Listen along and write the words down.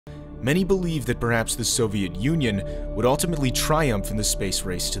Many believe that perhaps the Soviet Union would ultimately triumph in the space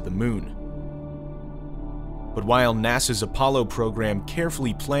race to the moon. But while NASA's Apollo program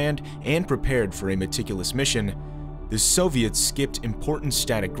carefully planned and prepared for a meticulous mission, the Soviets skipped important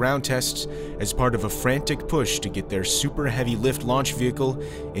static ground tests as part of a frantic push to get their super heavy lift launch vehicle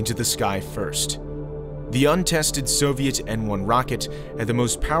into the sky first. The untested Soviet N-1 rocket had the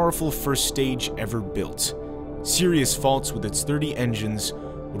most powerful first stage ever built. Serious faults with its 30 engines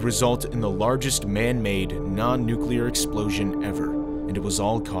would result in the largest man-made, non-nuclear explosion ever, and it was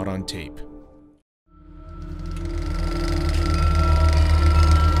all caught on tape.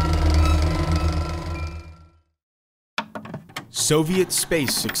 Soviet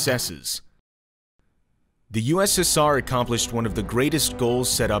space successes. The USSR accomplished one of the greatest goals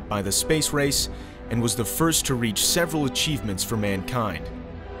set up by the space race and was the first to reach several achievements for mankind.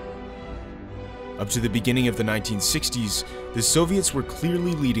 Up to the beginning of the 1960s, the Soviets were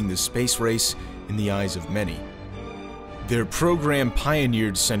clearly leading the space race in the eyes of many. Their program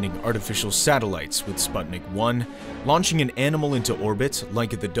pioneered sending artificial satellites, with Sputnik 1 launching an animal into orbit,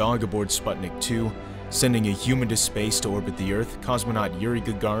 like the dog aboard Sputnik 2, sending a human to space to orbit the Earth, cosmonaut Yuri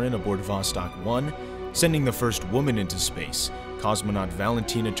Gagarin aboard Vostok 1, sending the first woman into space, cosmonaut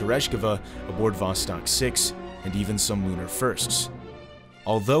Valentina Tereshkova aboard Vostok 6, and even some lunar firsts.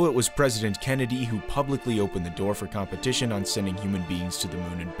 Although it was President Kennedy who publicly opened the door for competition on sending human beings to the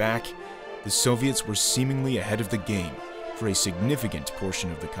moon and back, the Soviets were seemingly ahead of the game for a significant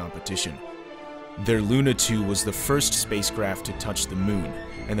portion of the competition. Their Luna 2 was the first spacecraft to touch the moon,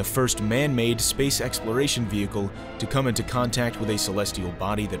 and the first man-made space exploration vehicle to come into contact with a celestial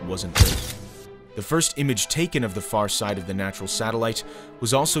body that wasn't Earth. The first image taken of the far side of the natural satellite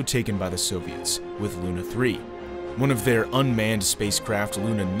was also taken by the Soviets, with Luna 3. One of their unmanned spacecraft,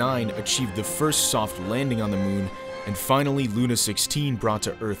 Luna 9, achieved the first soft landing on the moon, and finally Luna 16 brought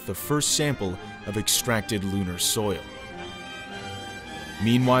to Earth the first sample of extracted lunar soil.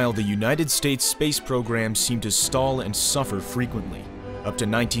 Meanwhile, the United States space program seemed to stall and suffer frequently. Up to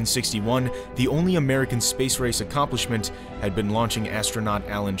 1961, the only American space race accomplishment had been launching astronaut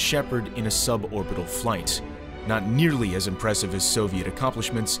Alan Shepard in a suborbital flight, not nearly as impressive as Soviet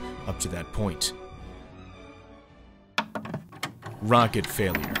accomplishments up to that point. Rocket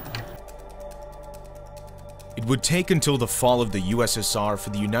failure. It would take until the fall of the USSR for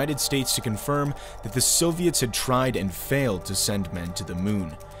the United States to confirm that the Soviets had tried and failed to send men to the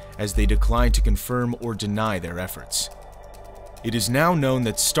moon, as they declined to confirm or deny their efforts. It is now known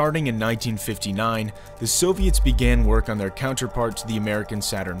that starting in 1959, the Soviets began work on their counterpart to the American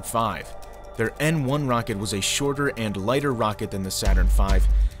Saturn V. Their N-1 rocket was a shorter and lighter rocket than the Saturn V,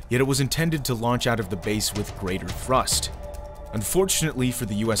 yet it was intended to launch out of the base with greater thrust. Unfortunately for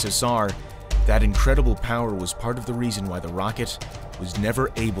the USSR, that incredible power was part of the reason why the rocket was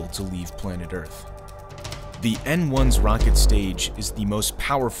never able to leave planet Earth. The N-1's rocket stage is the most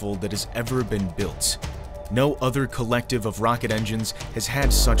powerful that has ever been built. No other collective of rocket engines has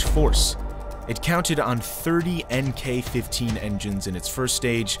had such force. It counted on 30 NK-15 engines in its first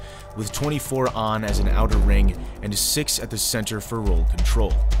stage, with 24 on as an outer ring and 6 at the center for roll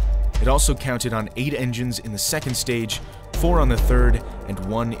control. It also counted on 8 engines in the second stage, 4 on the third, and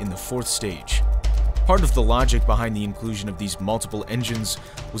 1 in the fourth stage. Part of the logic behind the inclusion of these multiple engines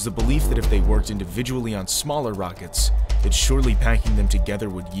was the belief that if they worked individually on smaller rockets, that surely packing them together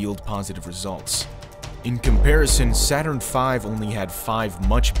would yield positive results. In comparison, Saturn V only had 5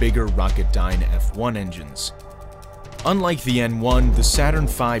 much bigger Rocketdyne F1 engines. Unlike the N-1, the Saturn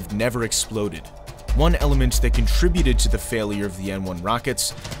V never exploded. One element that contributed to the failure of the N-1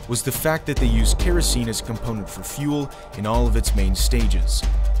 rockets was the fact that they used kerosene as a component for fuel in all of its main stages,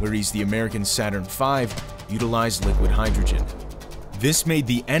 whereas the American Saturn V utilized liquid hydrogen. This made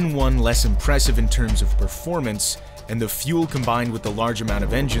the N-1 less impressive in terms of performance, and the fuel combined with the large amount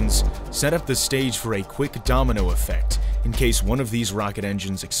of engines set up the stage for a quick domino effect in case one of these rocket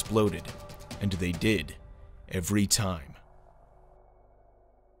engines exploded. And they did, every time.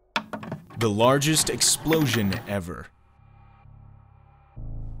 The largest explosion ever.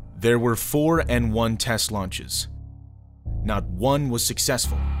 There were 4 N-1 test launches. Not one was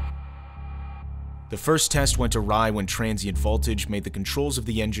successful. The first test went awry when transient voltage made the controls of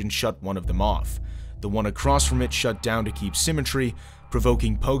the engine shut one of them off. The one across from it shut down to keep symmetry,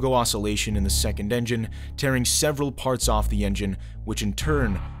 provoking pogo oscillation in the second engine, tearing several parts off the engine, which in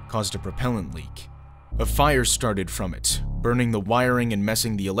turn caused a propellant leak. A fire started from it, burning the wiring and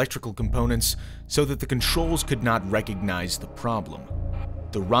messing the electrical components so that the controls could not recognize the problem.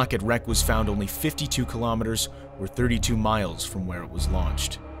 The rocket wreck was found only 52 kilometers or 32 miles from where it was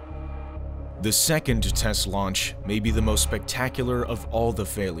launched. The second test launch may be the most spectacular of all the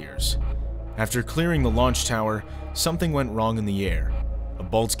failures. After clearing the launch tower, something went wrong in the air. A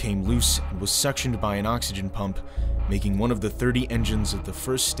bolt came loose and was suctioned by an oxygen pump, making one of the 30 engines of the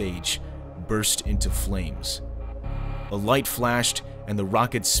first stage burst into flames. A light flashed and the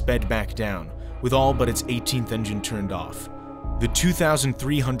rocket sped back down, with all but its 18th engine turned off. The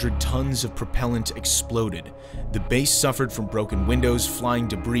 2,300 tons of propellant exploded. The base suffered from broken windows, flying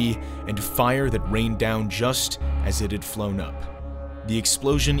debris, and fire that rained down just as it had flown up. The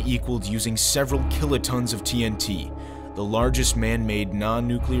explosion equaled using several kilotons of TNT, the largest man-made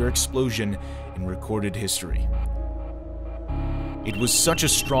non-nuclear explosion in recorded history. It was such a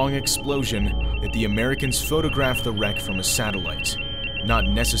strong explosion that the Americans photographed the wreck from a satellite, not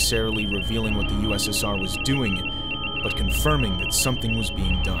necessarily revealing what the USSR was doing, but confirming that something was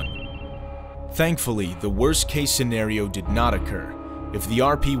being done. Thankfully, the worst-case scenario did not occur. If the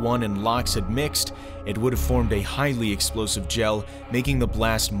RP-1 and LOX had mixed, it would have formed a highly explosive gel, making the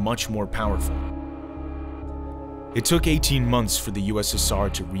blast much more powerful. It took 18 months for the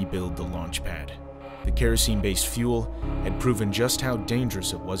USSR to rebuild the launch pad. The kerosene-based fuel had proven just how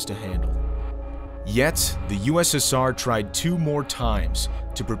dangerous it was to handle. Yet, the USSR tried 2 more times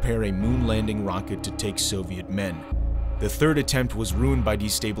to prepare a moon landing rocket to take Soviet men. The third attempt was ruined by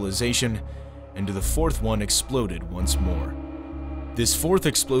destabilization, and the fourth one exploded once more. This fourth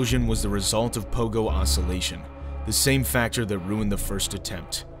explosion was the result of pogo oscillation, the same factor that ruined the first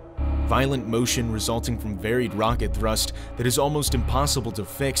attempt. Violent motion resulting from varied rocket thrust that is almost impossible to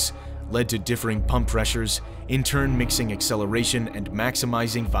fix led to differing pump pressures, in turn mixing acceleration and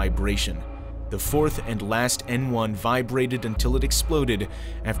maximizing vibration. The fourth and last N1 vibrated until it exploded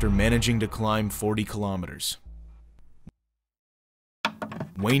after managing to climb 40 kilometers.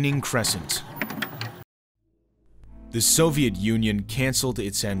 Waning Crescent. The Soviet Union canceled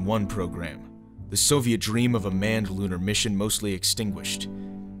its N1 program. The Soviet dream of a manned lunar mission mostly extinguished.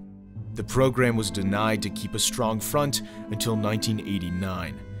 The program was denied to keep a strong front until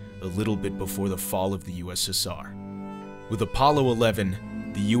 1989, a little bit before the fall of the USSR. With Apollo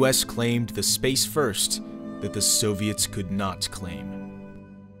 11, the US claimed the space first that the Soviets could not claim.